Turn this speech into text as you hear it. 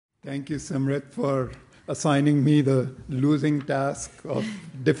Thank you, Simrit, for assigning me the losing task of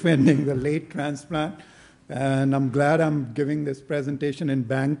defending the late transplant. And I'm glad I'm giving this presentation in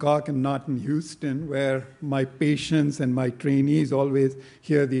Bangkok and not in Houston, where my patients and my trainees always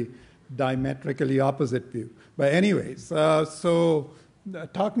hear the diametrically opposite view. But anyways,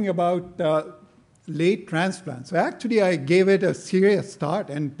 talking about late transplant. So actually, I gave it a serious start,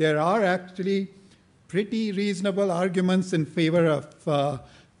 and there are actually pretty reasonable arguments in favor of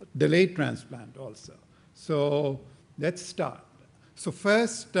delayed transplant also. So let's start. So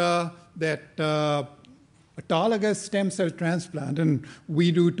first, that autologous stem cell transplant, and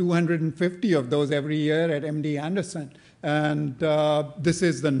we do 250 of those every year at MD Anderson. And this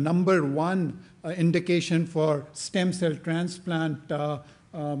is the #1 indication for stem cell transplant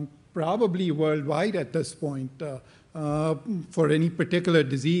probably worldwide at this point for any particular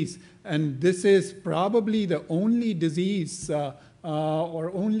disease. And this is probably the only disease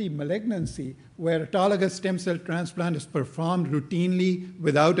or only malignancy where autologous stem cell transplant is performed routinely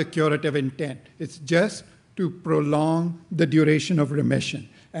without a curative intent. It's just to prolong the duration of remission.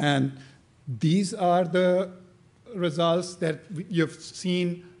 And these are the results that you've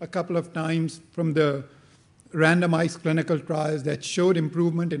seen a couple of times from the randomized clinical trials that showed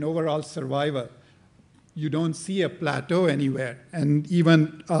improvement in overall survival. You don't see a plateau anywhere. And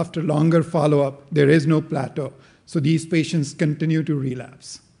even after longer follow-up, there is no plateau. So these patients continue to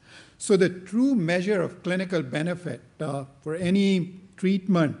relapse. So the true measure of clinical benefit for any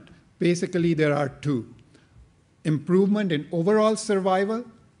treatment, basically there are two: improvement in overall survival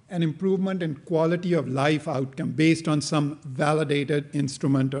and improvement in quality of life outcome based on some validated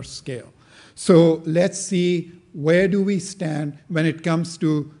instrument or scale. So let's see, where do we stand when it comes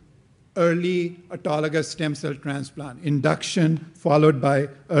to early autologous stem cell transplant, induction followed by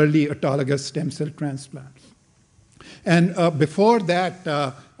early autologous stem cell transplant. And before that,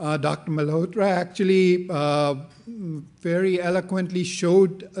 Dr. Malhotra actually very eloquently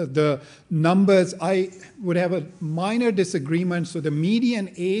showed the numbers. I would have a minor disagreement. So the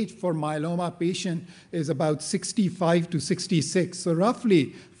median age for myeloma patient is about 65 to 66. So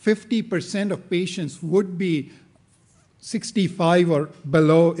roughly 50% of patients would be 65 or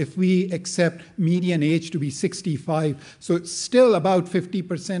below if we accept median age to be 65. So it's still about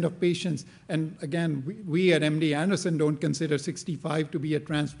 50% of patients. And again, we at MD Anderson don't consider 65 to be a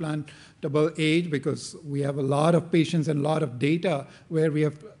transplantable age because we have a lot of patients and a lot of data where we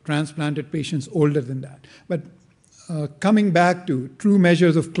have transplanted patients older than that. But coming back to true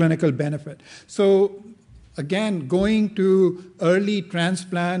measures of clinical benefit. So again, going to early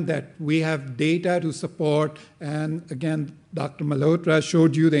transplant that we have data to support, and again, Dr. Malhotra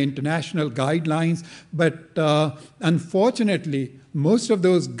showed you the international guidelines, but unfortunately, most of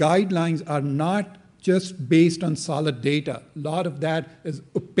those guidelines are not just based on solid data. A lot of that is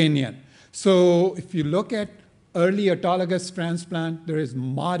opinion. So if you look at early autologous transplant, there is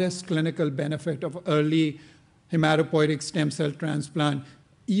modest clinical benefit of early hematopoietic stem cell transplant,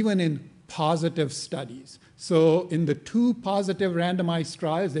 even in positive studies. So in the 2 positive randomized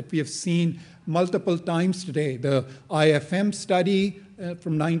trials that we have seen multiple times today, the IFM study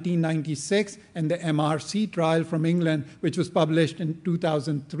from 1996 and the MRC trial from England, which was published in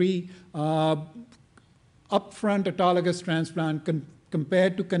 2003, upfront autologous transplant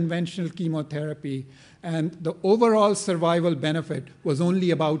compared to conventional chemotherapy, and the overall survival benefit was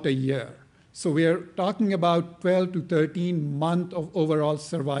only about a year. So we are talking about 12 to 13 months of overall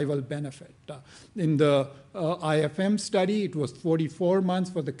survival benefit. In the IFM study, it was 44 months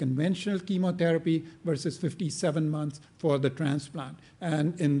for the conventional chemotherapy versus 57 months for the transplant.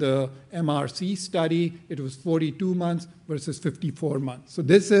 And in the MRC study, it was 42 months versus 54 months. So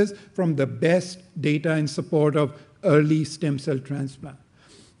this is from the best data in support of early stem cell transplant.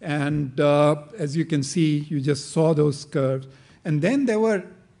 And as you can see, you just saw those curves. And then there were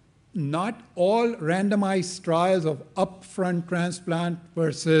not all randomized trials of upfront transplant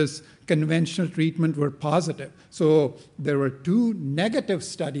versus conventional treatment were positive. So there were 2 negative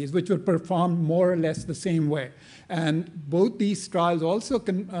studies which were performed more or less the same way. And both these trials also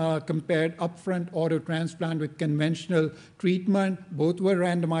compared upfront auto transplant with conventional treatment. Both were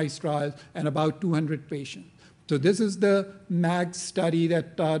randomized trials and about 200 patients. So this is the MAG study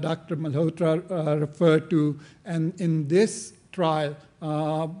that Dr. Malhotra referred to. And in this trial,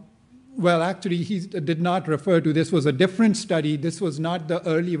 well, actually, he did not refer to, this was a different study. This was not the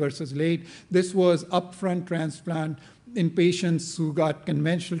early versus late. This was upfront transplant in patients who got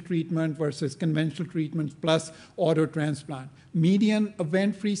conventional treatment versus conventional treatment plus auto transplant. Median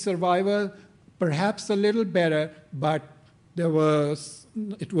event-free survival, perhaps a little better, but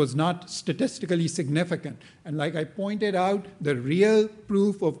it was not statistically significant. And like I pointed out, the real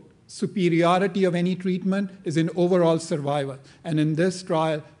proof of superiority of any treatment is in overall survival. And in this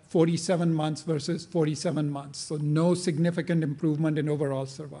trial, 47 months versus 47 months. So no significant improvement in overall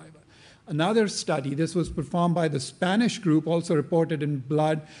survival. Another study, this was performed by the Spanish group, also reported in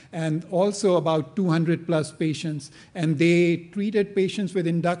blood, and also about 200 plus patients. And they treated patients with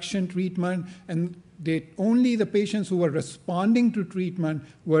induction treatment, and only the patients who were responding to treatment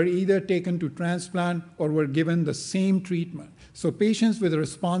were either taken to transplant or were given the same treatment. So patients with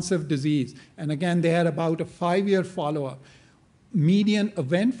responsive disease, and again, they had about a 5-year follow-up. Median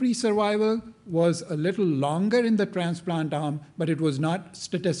event-free survival was a little longer in the transplant arm, but it was not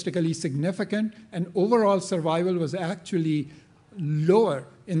statistically significant, and overall survival was actually lower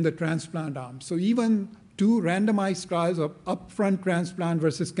in the transplant arm. So even 2 randomized trials of upfront transplant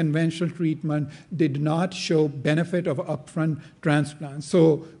versus conventional treatment did not show benefit of upfront transplant.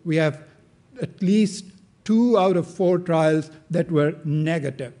 So we have at least 2 out of 4 trials that were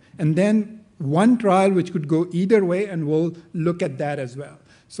negative. And then 1 trial which could go either way, and we'll look at that as well.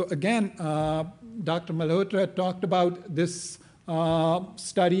 So again, Dr. Malhotra talked about this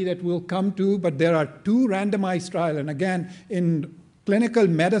study that we'll come to, but there are 2 randomized trials. And again, in clinical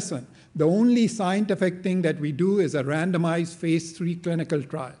medicine, the only scientific thing that we do is a randomized phase 3 clinical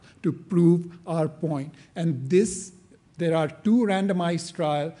trial to prove our point. And there are 2 randomized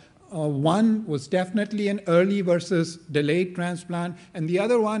trials. One was definitely an early versus delayed transplant, and the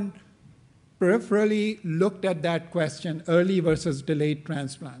other one peripherally looked at that question, early versus delayed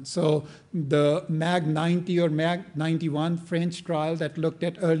transplant. So the MAG-90 or MAG-91 French trial that looked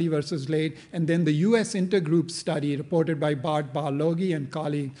at early versus late, and then the US intergroup study reported by Bart Barloghi and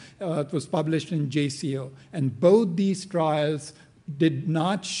colleagues, it was published in JCO. And both these trials did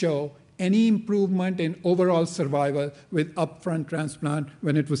not show any improvement in overall survival with upfront transplant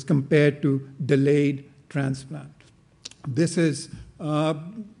when it was compared to delayed transplant. This is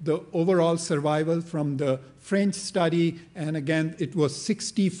the overall survival from the French study, and again, it was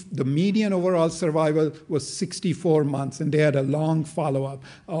the median overall survival was 64 months, and they had a long follow-up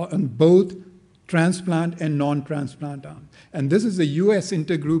on both transplant and non-transplant arm. And this is a US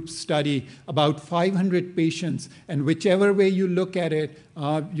intergroup study, about 500 patients, and whichever way you look at it,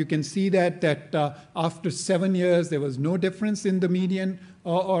 you can see that after 7 years, there was no difference in the median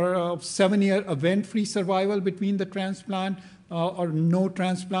or 7-year event-free survival between the transplant or no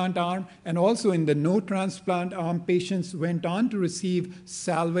transplant arm. And also in the no transplant arm, patients went on to receive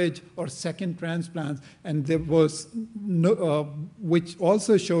salvage or second transplants. And there was which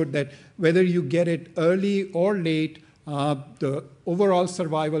also showed that whether you get it early or late, the overall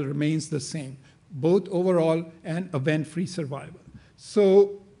survival remains the same, both overall and event-free survival.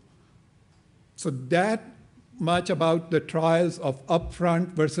 So that much about the trials of upfront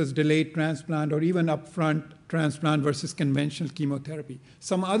versus delayed transplant, or even upfront transplant versus conventional chemotherapy.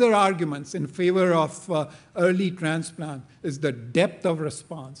 Some other arguments in favor of early transplant is the depth of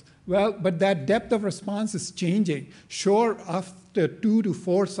response. Well, but that depth of response is changing. Sure, after 2 to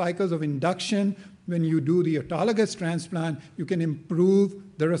 4 cycles of induction, when you do the autologous transplant, you can improve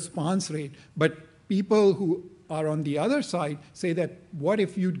the response rate. But people who are on the other side say that what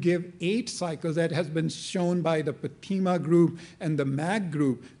if you'd give 8 cycles? That has been shown by the Patima group and the MAG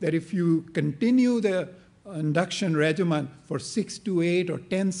group, that if you continue the induction regimen for 6 to 8 or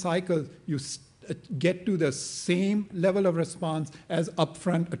 10 cycles, you get to the same level of response as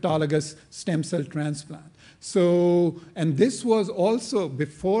upfront autologous stem cell transplant. So, and this was also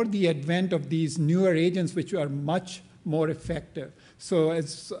before the advent of these newer agents, which are much more effective. So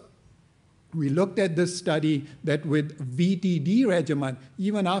as we looked at this study, that with VTD regimen,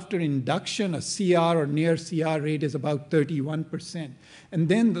 even after induction, a CR or near CR rate is about 31%. And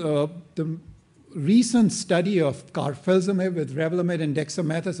then the recent study of carfilzomib with Revlimid and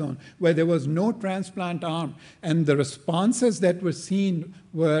dexamethasone, where there was no transplant arm, and the responses that were seen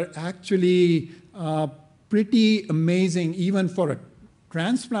were actually pretty amazing. Even for a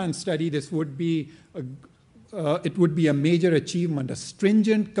transplant study, this would be it would be a major achievement, a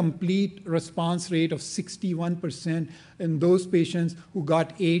stringent complete response rate of 61% in those patients who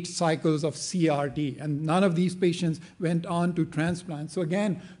got 8 cycles of CRD. And none of these patients went on to transplant. So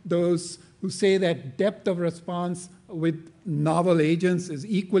again, those who say that depth of response with novel agents is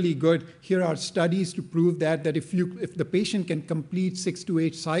equally good, here are studies to prove that if the patient can complete 6 to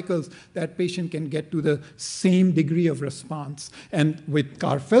 8 cycles, that patient can get to the same degree of response. And with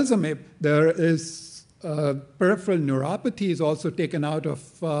carfilzomib, there is peripheral neuropathy is also taken out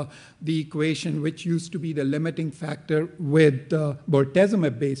of the equation, which used to be the limiting factor with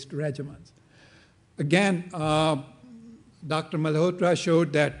bortezomib-based regimens. Again, Dr. Malhotra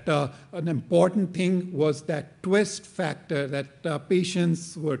showed that an important thing was that twist factor, that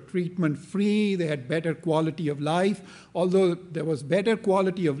patients were treatment-free, they had better quality of life, although there was better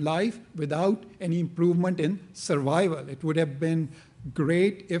quality of life without any improvement in survival. It would have been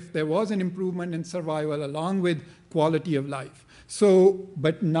great if there was an improvement in survival along with quality of life. So,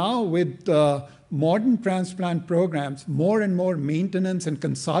 but now with modern transplant programs, more and more maintenance and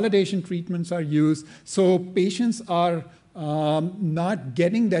consolidation treatments are used, so patients are not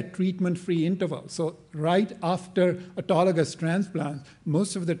getting that treatment-free interval. So right after autologous transplant,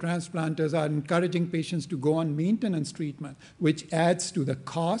 most of the transplanters are encouraging patients to go on maintenance treatment, which adds to the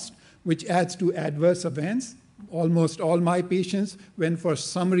cost, which adds to adverse events. Almost all my patients, when for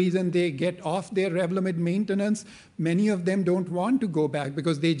some reason they get off their Revlimid maintenance, many of them don't want to go back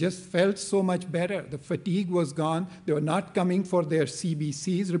because they just felt so much better. The fatigue was gone. They were not coming for their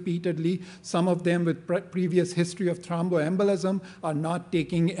CBCs repeatedly. Some of them with previous history of thromboembolism are not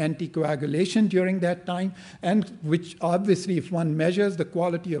taking anticoagulation during that time, and which obviously, if one measures the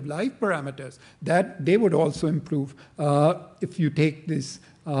quality of life parameters, that they would also improve if you take this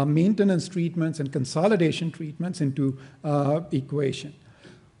maintenance treatments and consolidation treatments into equation.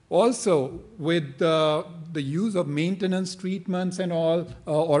 Also, with the use of maintenance treatments and all,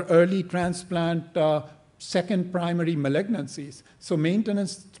 or early transplant, second primary malignancies. So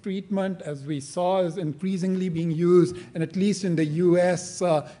maintenance treatment, as we saw, is increasingly being used, and at least in the US,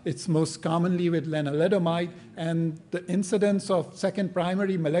 it's most commonly with lenalidomide, and the incidence of second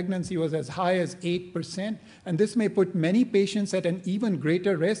primary malignancy was as high as 8%, and this may put many patients at an even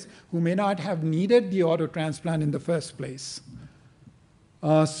greater risk who may not have needed the auto transplant in the first place.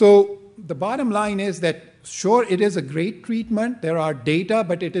 So the bottom line is that, sure, it is a great treatment, there are data,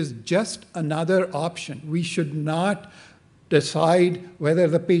 but it is just another option. We should not decide whether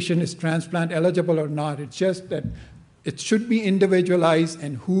the patient is transplant eligible or not. It's just that it should be individualized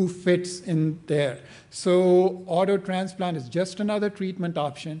and who fits in there. So auto transplant is just another treatment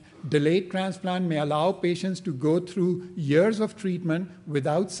option. Delayed transplant may allow patients to go through years of treatment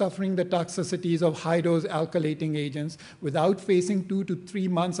without suffering the toxicities of high-dose alkylating agents, without facing 2 to 3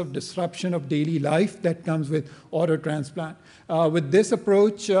 months of disruption of daily life that comes with auto transplant. With this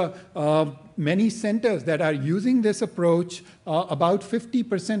approach, many centers that are using this approach, about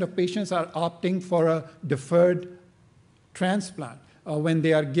 50% of patients are opting for a deferred transplant when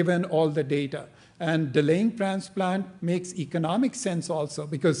they are given all the data. And delaying transplant makes economic sense also,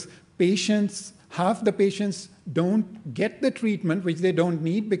 because patients, half the patients don't get the treatment, which they don't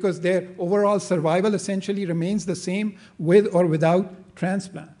need, because their overall survival essentially remains the same with or without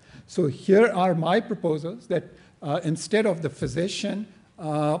transplant. So here are my proposals that instead of the physician,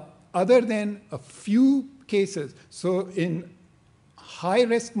 other than a few cases, so in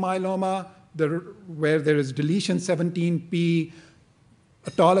high-risk myeloma, where there is deletion 17p,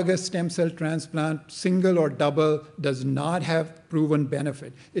 autologous stem cell transplant, single or double, does not have proven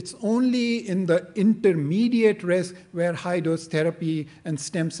benefit. It's only in the intermediate risk where high-dose therapy and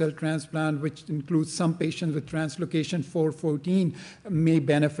stem cell transplant, which includes some patients with translocation 414, may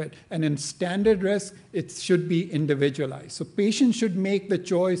benefit. And in standard risk, it should be individualized. So patients should make the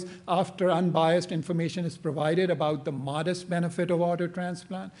choice after unbiased information is provided about the modest benefit of auto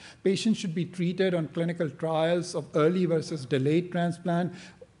transplant. Patients should be treated on clinical trials of early versus delayed transplant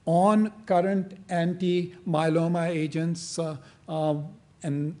on current anti-myeloma agents,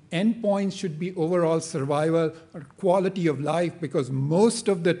 and endpoints should be overall survival or quality of life, because most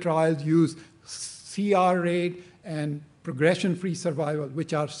of the trials use CR rate and progression-free survival,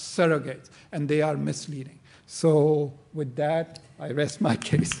 which are surrogates, and they are misleading. So with that, I rest my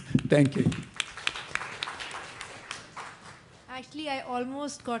case. Thank you. Actually, I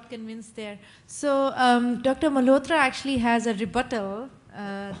almost got convinced there. So Dr. Malhotra actually has a rebuttal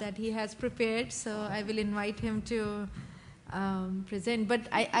that he has prepared, so I will invite him to present. But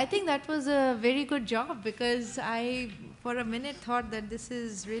I think that was a very good job, because I, for a minute, thought that this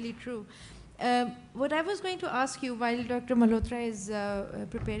is really true. What I was going to ask you while Dr. Malhotra is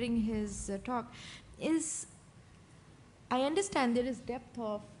preparing his talk is, I understand there is depth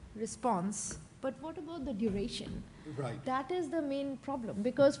of response, but what about the duration? Right. That is the main problem,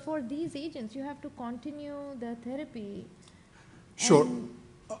 because for these agents, you have to continue the therapy. Sure.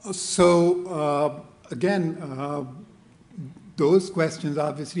 So again, those questions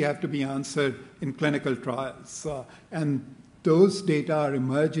obviously have to be answered in clinical trials. And those data are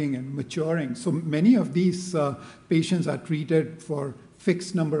emerging and maturing. So many of these patients are treated for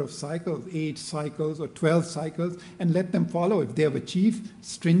fixed number of cycles, 8 cycles or 12 cycles, and let them follow. If they have achieved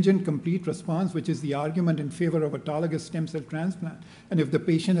stringent complete response, which is the argument in favor of autologous stem cell transplant, and if the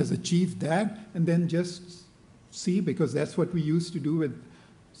patient has achieved that, and then just see, because that's what we used to do with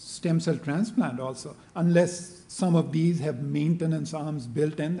stem cell transplant also, unless some of these have maintenance arms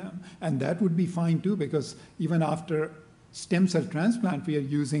built in them. And that would be fine too, because even after stem cell transplant, we are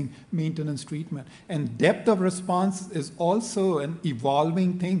using maintenance treatment. And depth of response is also an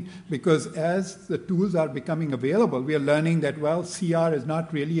evolving thing, because as the tools are becoming available, we are learning that, well, CR is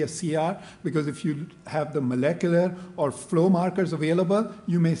not really a CR, because if you have the molecular or flow markers available,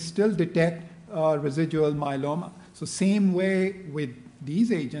 you may still detect residual myeloma. So same way with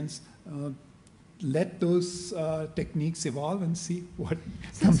these agents, let those techniques evolve and see what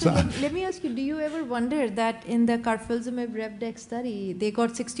comes out. Let me ask you, do you ever wonder that in the carfilzomib RevDex study, they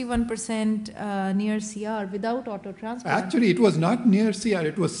got 61% near CR without autotransplant? Actually, it was not near CR,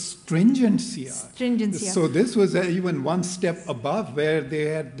 it was stringent CR. Stringent CR. So this was even one step above, where they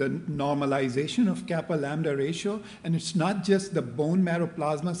had the normalization of kappa lambda ratio, and it's not just the bone marrow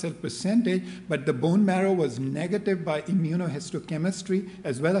plasma cell percentage, but the bone marrow was negative by immunohistochemistry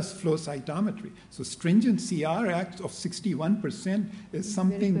as well as flow cytometry. So stringent CR act of 61% is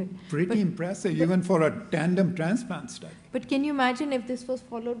something pretty impressive, even for a tandem transplant study. But can you imagine if this was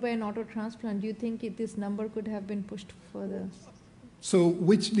followed by an autotransplant? Do you think this number could have been pushed further? So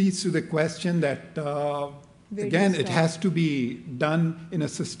which leads to the question that, again, it has to be done in a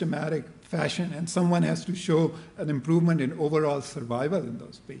systematic fashion, and someone has to show an improvement in overall survival in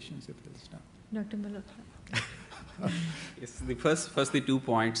those patients if it's done. Dr. Malhotra. Yes, first the 2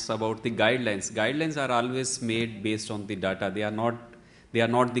 points about the guidelines. Guidelines are always made based on the data. They are not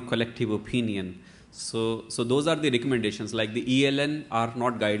the collective opinion. So those are the recommendations. Like the ELN are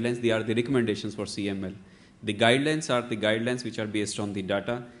not guidelines; they are the recommendations for CML. The guidelines are the guidelines which are based on the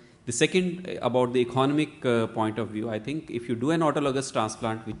data. The second, about the economic point of view, I think if you do an autologous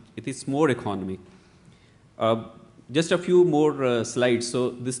transplant, it is more economic. Just a few more slides. So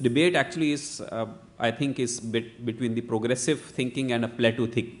this debate actually is, I think, is between the progressive thinking and a plateau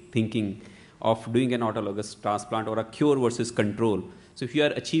thinking of doing an autologous transplant or a cure versus control. So if you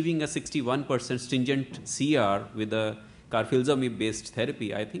are achieving a 61% stringent CR with a carfilzomib-based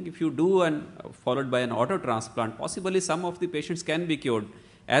therapy, I think if you do followed by an auto transplant, possibly some of the patients can be cured,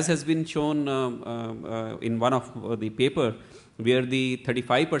 as has been shown in one of the paper, where the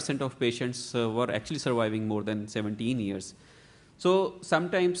 35% of patients were actually surviving more than 17 years. So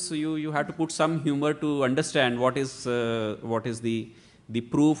sometimes you have to put some humor to understand what is the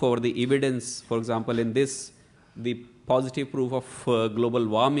proof or the evidence. For example, in this, the positive proof of global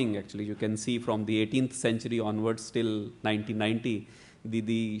warming, actually you can see from the 18th century onwards till 1990,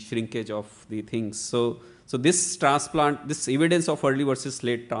 the shrinkage of the things. So this transplant, this evidence of early versus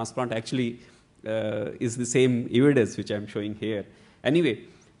late transplant actually is the same evidence which I am showing here. Anyway,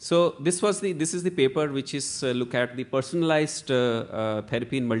 so this is the paper which is look at the personalized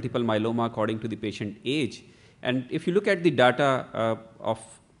therapy in multiple myeloma according to the patient age. And if you look at the data of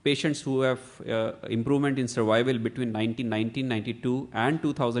patients who have improvement in survival between 1992 and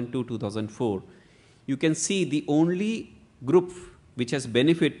 2002-2004, you can see the only group which has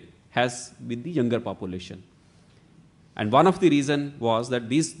benefit has with the younger population. And one of the reason was that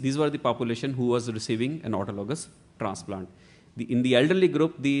these were the population who was receiving an autologous transplant. In the elderly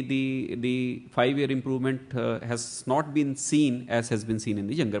group, the 5-year improvement has not been seen as has been seen in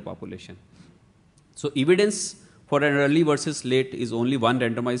the younger population. So evidence for an early versus late is only one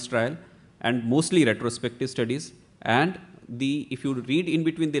randomized trial and mostly retrospective studies. And if you read in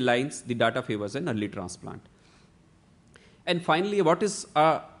between the lines, the data favors an early transplant. And finally,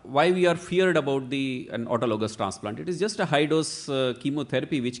 why we are feared about an autologous transplant? It is just a high-dose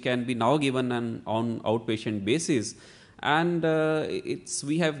chemotherapy which can be now given on outpatient basis. And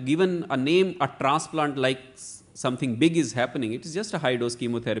we have given a name, a transplant, like something big is happening. It is just a high-dose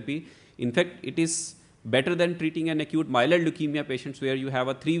chemotherapy. In fact, it is better than treating an acute myeloid leukemia patients where you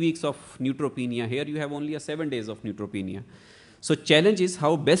have 3 weeks of neutropenia. Here you have only 7 days of neutropenia. So challenge is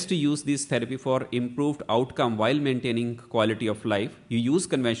how best to use this therapy for improved outcome while maintaining quality of life. You use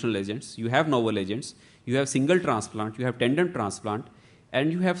conventional agents, you have novel agents, you have single transplant, you have tandem transplant,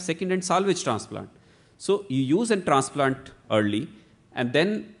 and you have second and salvage transplant. So you use a transplant early, and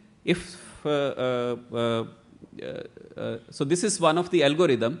then so this is one of the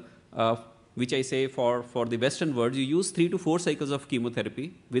algorithm which I say for the Western world, you use 3 to 4 cycles of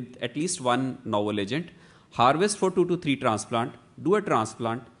chemotherapy with at least one novel agent, harvest for 2 to 3 transplant, do a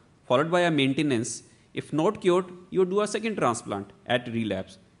transplant, followed by a maintenance. If not cured, you do a second transplant at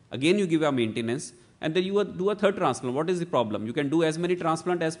relapse. Again, you give a maintenance, and then you do a third transplant. What is the problem? You can do as many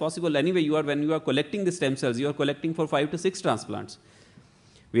transplants as possible. Anyway, when you are collecting the stem cells, you are collecting for 5 to 6 transplants.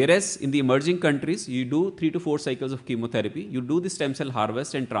 Whereas in the emerging countries, you do 3 to 4 cycles of chemotherapy, you do the stem cell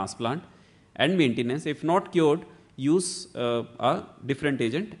harvest and transplant, and maintenance. If not cured, use a different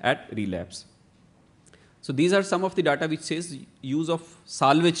agent at relapse. So these are some of the data which says use of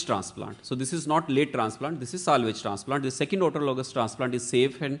salvage transplant. So this is not late transplant, this is salvage transplant. The second autologous transplant is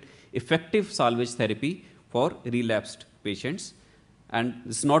safe and effective salvage therapy for relapsed patients. And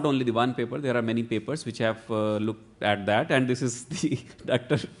this is not only the one paper, there are many papers which have looked at that. And this is the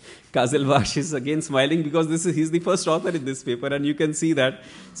Dr. Qazilbash is again smiling because he's the first author in this paper, and you can see that.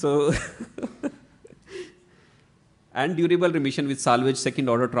 So and durable remission with salvage second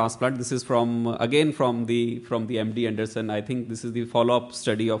order transplant. This is from again from the MD Anderson. I think this is the follow-up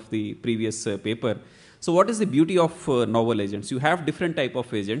study of the previous paper. So what is the beauty of novel agents? You have different type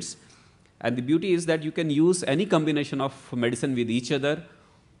of agents, and the beauty is that you can use any combination of medicine with each other,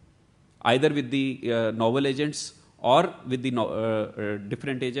 either with the novel agents or with the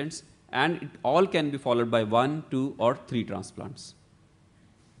different agents, and it all can be followed by 1, 2, or 3 transplants.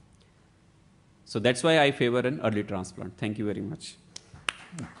 So that's why I favor an early transplant. Thank you very much.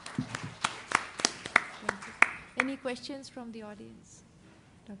 Any questions from the audience?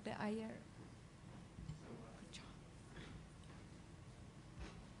 Dr. Iyer.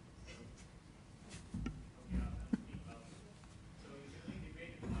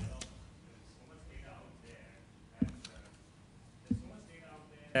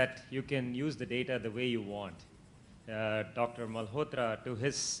 That you can use the data the way you want. Dr. Malhotra, to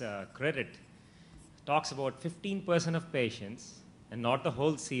his credit, talks about 15% of patients and not the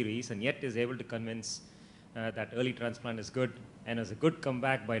whole series, and yet is able to convince that early transplant is good, and as a good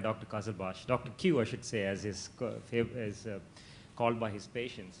comeback by Dr. Qazilbash, Dr. Q, I should say, as is called by his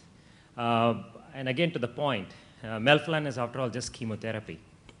patients. And again, to the point, melphalan is after all just chemotherapy,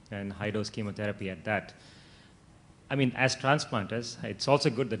 and high-dose chemotherapy at that. I mean, as transplanters, it's also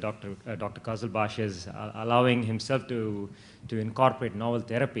good that Dr. Qazilbash is allowing himself to incorporate novel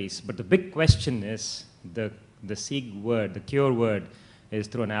therapies. But the big question is the C word, the cure word, is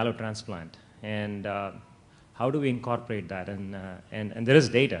through an allotransplant. And how do we incorporate that? And there is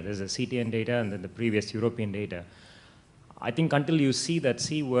data. There's a CTN data and then the previous European data. I think until you see that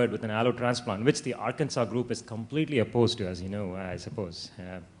C word with an allotransplant, which the Arkansas group is completely opposed to, as you know, I suppose,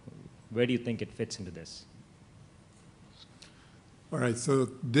 where do you think it fits into this? All right, so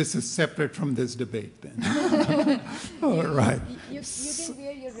this is separate from this debate then. All right. You can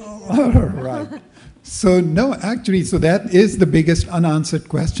wear your red. All right. So no, actually, so that is the biggest unanswered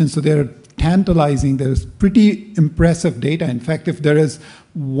question. So they're tantalizing. There's pretty impressive data. In fact, if there is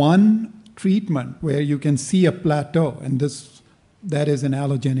one treatment where you can see a plateau, and that is an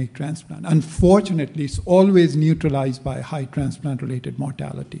allogenic transplant. Unfortunately, it's always neutralized by high transplant-related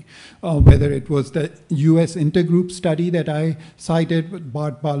mortality. Whether it was the US intergroup study that I cited with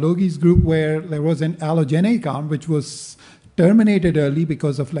Bart Balogi's group, where there was an allogenic arm which was terminated early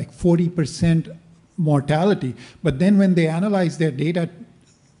because of like 40% mortality. But then when they analyzed their data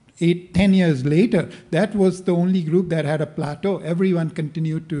 10 years later, that was the only group that had a plateau. Everyone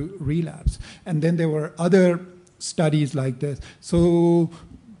continued to relapse. And then there were other studies like this. So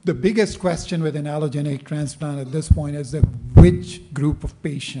the biggest question with an allogenic transplant at this point is which group of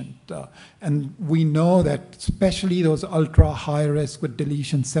patient. And we know that especially those ultra high risk with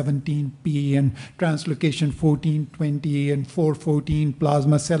deletion 17p and translocation 1420 and 414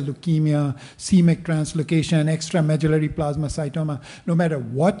 plasma cell leukemia, c-MYC translocation, extramedullary plasmacytoma, no matter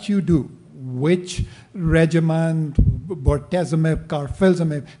what you do, which regimen, bortezomib,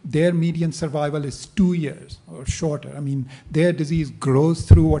 carfilzomib, their median survival is 2 years or shorter. I mean, their disease grows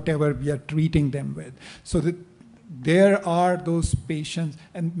through whatever we are treating them with. So that there are those patients,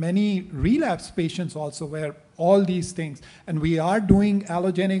 and many relapse patients also, where all these things, and we are doing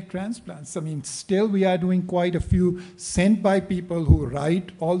allogenic transplants. I mean, still we are doing quite a few sent by people who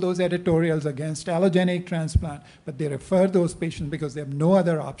write all those editorials against allogenic transplant, but they refer those patients because they have no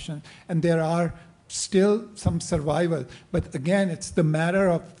other option, and there are still some survival. But again, it's the matter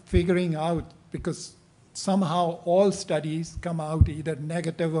of figuring out, because somehow all studies come out either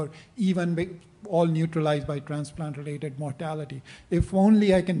negative or even all neutralized by transplant-related mortality. If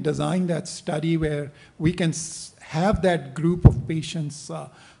only I can design that study where we can have that group of patients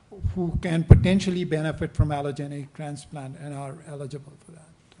who can potentially benefit from allogenic transplant and are eligible for that.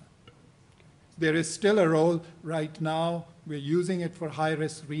 There is still a role right now. We're using it for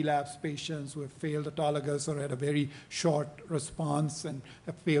high-risk relapse patients who have failed autologous or had a very short response and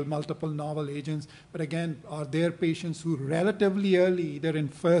have failed multiple novel agents. But again, are there patients who relatively early, either in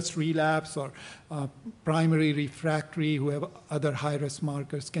first relapse or primary refractory, who have other high-risk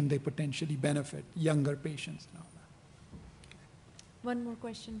markers, can they potentially benefit? Younger patients and all that. One more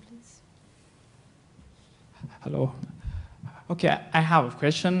question, please. Hello. Okay, I have a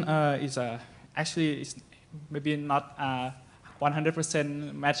question. Actually, it's maybe not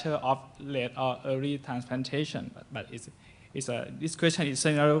 100% matter of late or early transplantation, but this question is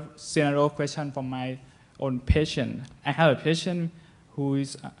a general question from my own patient. I have a patient who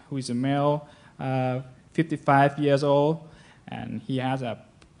is a male, 55 years old, and he has a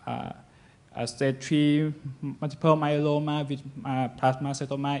stage 3 multiple myeloma with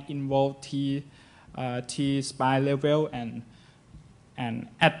plasmacytoma involved T spine level, and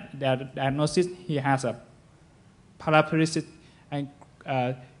at the diagnosis he has a paraplegic and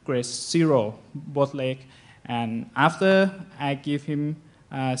grade 0 both legs. And after I give him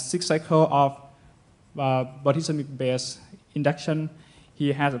 6 cycles of bortezomib-based induction,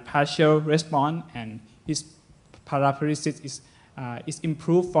 he has a partial response, and his paraplegic is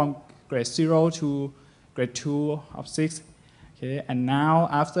improved from grade 0 to grade 2 of 6. Okay, and now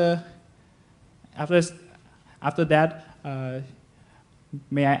after that,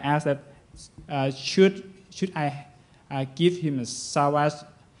 may I ask that should I give him a salvage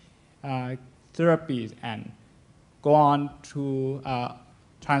therapy and go on to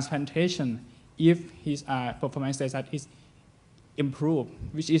transplantation if his performance status is improved,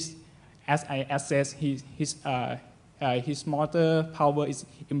 which is, as I assess, his motor power is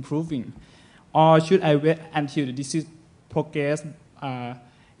improving, or should I wait until the disease progress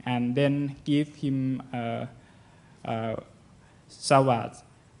and then give him salvage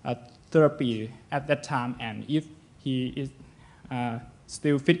therapy at that time, and if he is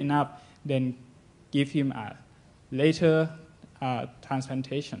still fit enough, then give him a later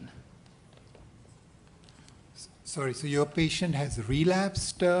transplantation? Sorry, so your patient has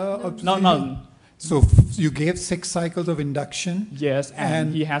relapsed? No. So you gave 6 cycles of induction? Yes,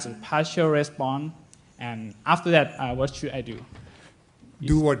 and he has a partial response. And after that, what should I do?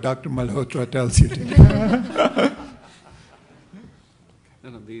 Do what Dr. Malhotra tells you to do.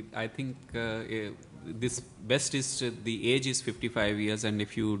 I think this best is the age is 55 years, and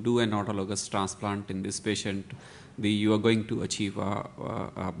if you do an autologous transplant in this patient, you are going to achieve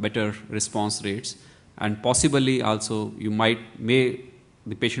a better response rates, and possibly also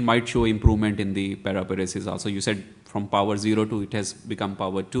the patient might show improvement in the paraparesis also. You said from power 0 to it has become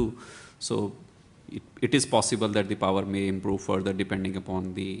power 2, so it is possible that the power may improve further depending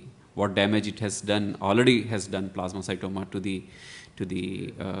upon what damage it has done, already has done plasmacytoma to the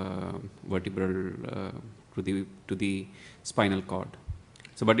vertebral, to the spinal cord.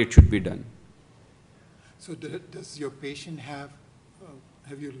 So, but it should be done. So does your patient have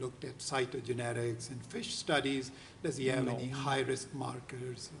you looked at cytogenetics and FISH studies? Does he have any high-risk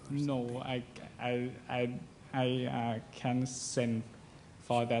markers? No, I can send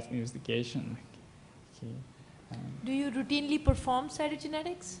for that investigation. Okay. Do you routinely perform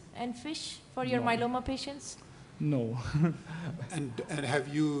cytogenetics and FISH for your myeloma patients? No. And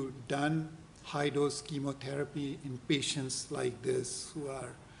have you done high-dose chemotherapy in patients like this who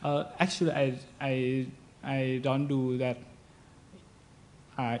are? Actually, I don't do that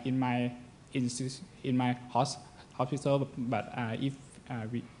in my hospital, but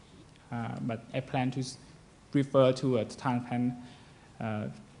but I plan to refer to a transplant.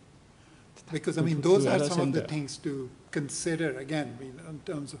 Because I mean, those are some of the things to consider. Again, in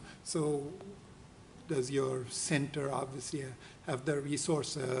terms of does your center obviously have the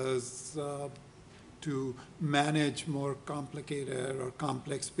resources to manage more complicated or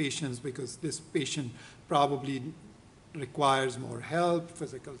complex patients, because this patient probably requires more help,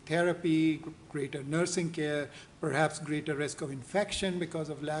 physical therapy, greater nursing care, perhaps greater risk of infection because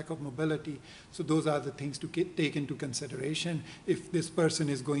of lack of mobility. So those are the things to take into consideration if this person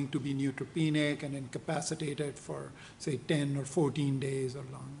is going to be neutropenic and incapacitated for, say, 10 or 14 days or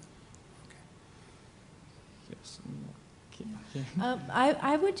longer. Yes.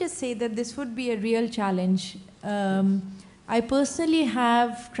 I would just say that this would be a real challenge. I personally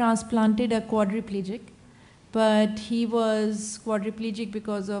have transplanted a quadriplegic, but he was quadriplegic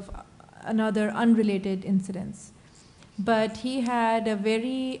because of another unrelated incidents. But he had a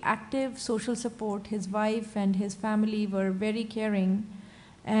very active social support. His wife and his family were very caring.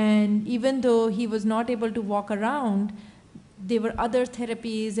 And even though he was not able to walk around, there were other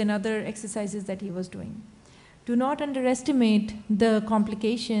therapies and other exercises that he was doing. Do not underestimate the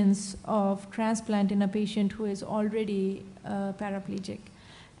complications of transplant in a patient who is already paraplegic.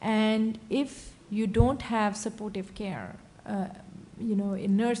 And if you don't have supportive care,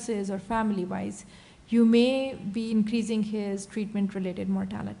 in nurses or family-wise, you may be increasing his treatment-related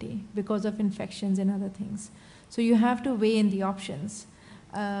mortality because of infections and other things. So you have to weigh in the options.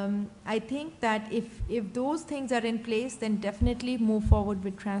 I think that if those things are in place, then definitely move forward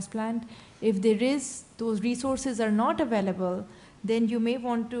with transplant. If those resources are not available, then you may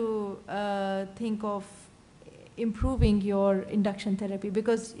want to think of improving your induction therapy,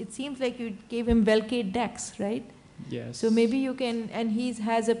 because it seems like you gave him Velcade Dex, right? Yes. So maybe you can, and he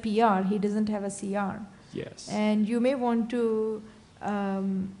has a PR, he doesn't have a CR. Yes. And you may want to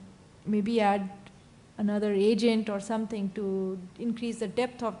maybe add another agent or something to increase the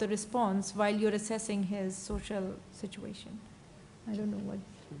depth of the response while you're assessing his social situation. I don't know what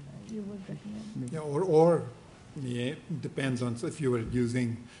you would recommend. Yeah, or yeah, depends on, so if you were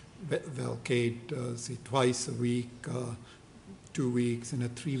using Velcade, say twice a week, 2 weeks in a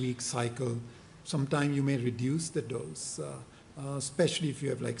 3-week cycle, sometime you may reduce the dose, especially if you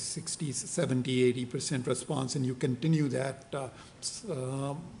have like 60, 70, 80% response and you continue that,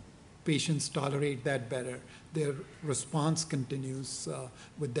 patients tolerate that better. Their response continues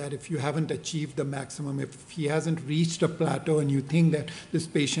with that. If you haven't achieved the maximum, if he hasn't reached a plateau and you think that this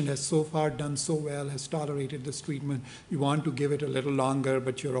patient has so far done so well, has tolerated this treatment, you want to give it a little longer,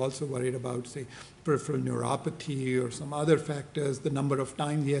 but you're also worried about, say, peripheral neuropathy or some other factors, the number of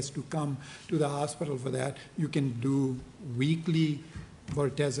times he has to come to the hospital for that, you can do weekly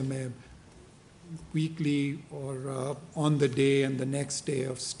bortezomib, weekly or on the day and the next day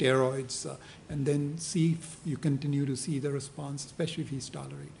of steroids, and then see if you continue to see the response, especially if he's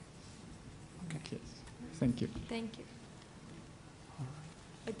tolerating. Okay. Yes. Thank you. Thank you.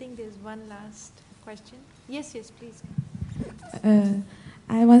 I think there's one last question. Yes, please.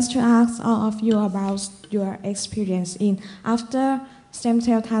 I want to ask all of you about your experience in after stem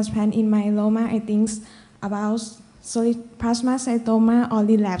cell transplant in myeloma. I think about solid plasmacytoma or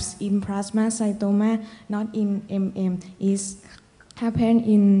relapse in plasmacytoma, not in MM, is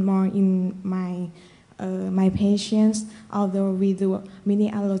happen more in my patients. Although we do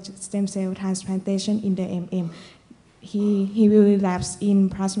mini allogeneic stem cell transplantation in the MM, he will relapse in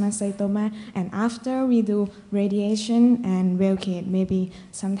plasmacytoma, and after we do radiation and Velcade, maybe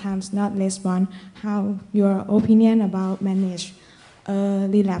sometimes not respond. How your opinion about manage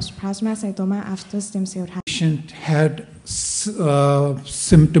relapse plasmacytoma after stem cell transplant? Patient had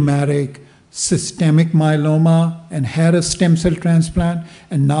symptomatic systemic myeloma and had a stem cell transplant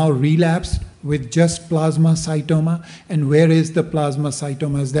and now relapsed with just plasmacytoma. And where is the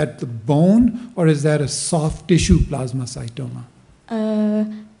plasmacytoma? Is that the bone or is that a soft tissue plasmacytoma?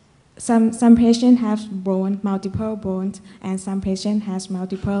 Some patients have multiple bones, and some patients has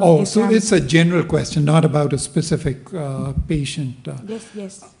multiple. Oh, so it's a general question, not about a specific patient.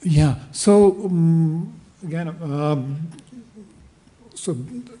 Yes. Yeah. So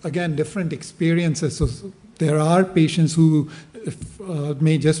again, different experiences. So there are patients who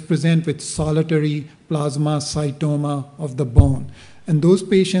may just present with solitary plasmacytoma of the bone, and those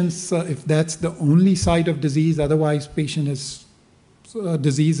patients, if that's the only site of disease, otherwise patient is.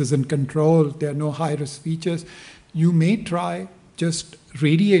 Disease is in control, there are no high-risk features, you may try just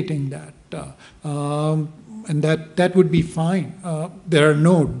radiating that, and that would be fine. There are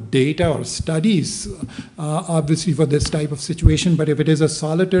no data or studies, obviously, for this type of situation, but if it is a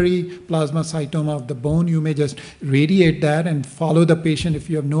solitary plasmacytoma of the bone, you may just radiate that and follow the patient if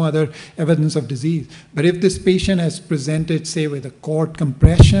you have no other evidence of disease. But if this patient has presented, say, with a cord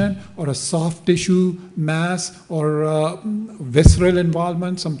compression or a soft tissue mass or visceral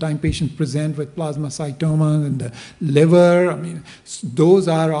involvement, sometimes patients present with plasmacytoma in the liver. I mean, those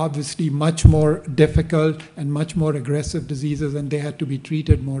are obviously much more difficult and much more aggressive diseases, and they had to be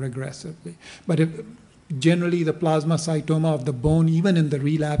treated more aggressively. But if generally the plasmacytoma of the bone, even in the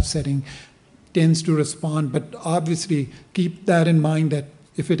relapse setting, tends to respond. But obviously keep that in mind that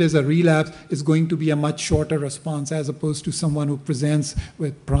if it is a relapse, it's going to be a much shorter response as opposed to someone who presents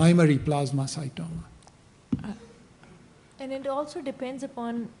with primary plasmacytoma. And it also depends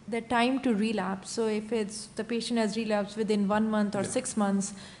upon the time to relapse. So if it's the patient has relapsed within 1 month or 6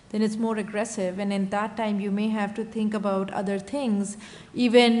 months, then it's more aggressive. And in that time, you may have to think about other things,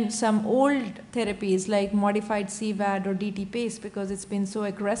 even some old therapies like modified CVAD or DT-PACE, because it's been so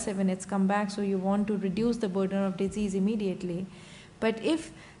aggressive and it's come back, so you want to reduce the burden of disease immediately. But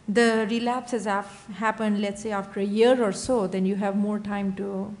if the relapse has happened, let's say after a year or so, then you have more time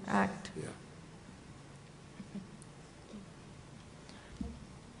to act. Yeah.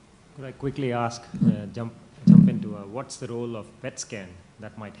 Could I quickly ask, jump into what's the role of PET scan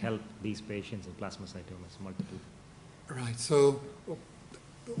that might help these patients with plasmacytomas, multiple? Right. So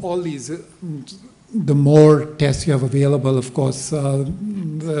all these, the more tests you have available, of course,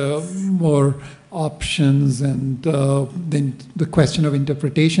 the more options, and then the question of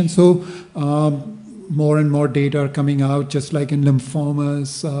interpretation. So more and more data are coming out, just like in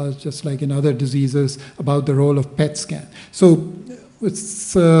lymphomas, just like in other diseases, about the role of PET scan. So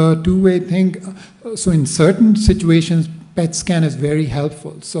it's a two-way thing. So in certain situations, PET scan is very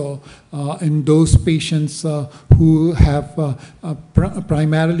helpful. So in those patients who have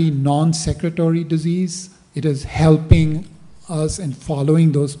primarily non-secretory disease, it is helping us in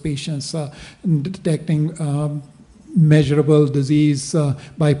following those patients, in detecting measurable disease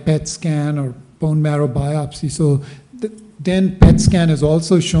by PET scan or bone marrow biopsy. So then PET scan is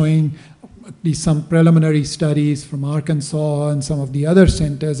also showing at least some preliminary studies from Arkansas and some of the other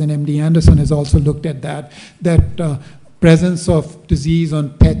centers, and MD Anderson has also looked at that, presence of disease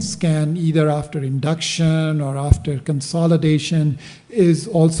on PET scan either after induction or after consolidation is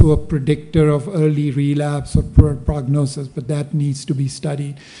also a predictor of early relapse or poor prognosis, but that needs to be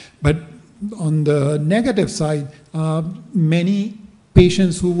studied. But on the negative side, many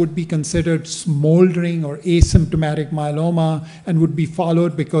patients who would be considered smoldering or asymptomatic myeloma and would be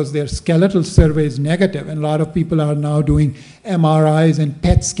followed because their skeletal survey is negative, and a lot of people are now doing MRIs and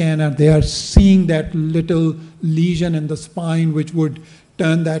PET scan, and they are seeing that little lesion in the spine which would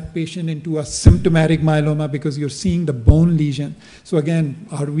turn that patient into a symptomatic myeloma because you're seeing the bone lesion. So again,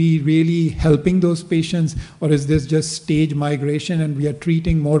 are we really helping those patients, or is this just stage migration and we are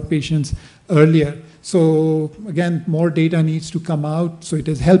treating more patients earlier? So again, more data needs to come out. So it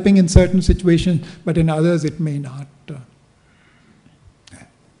is helping in certain situations, but in others it may not.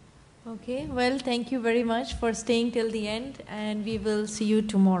 Okay, well, thank you very much for staying till the end, and we will see you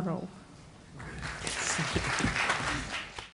tomorrow.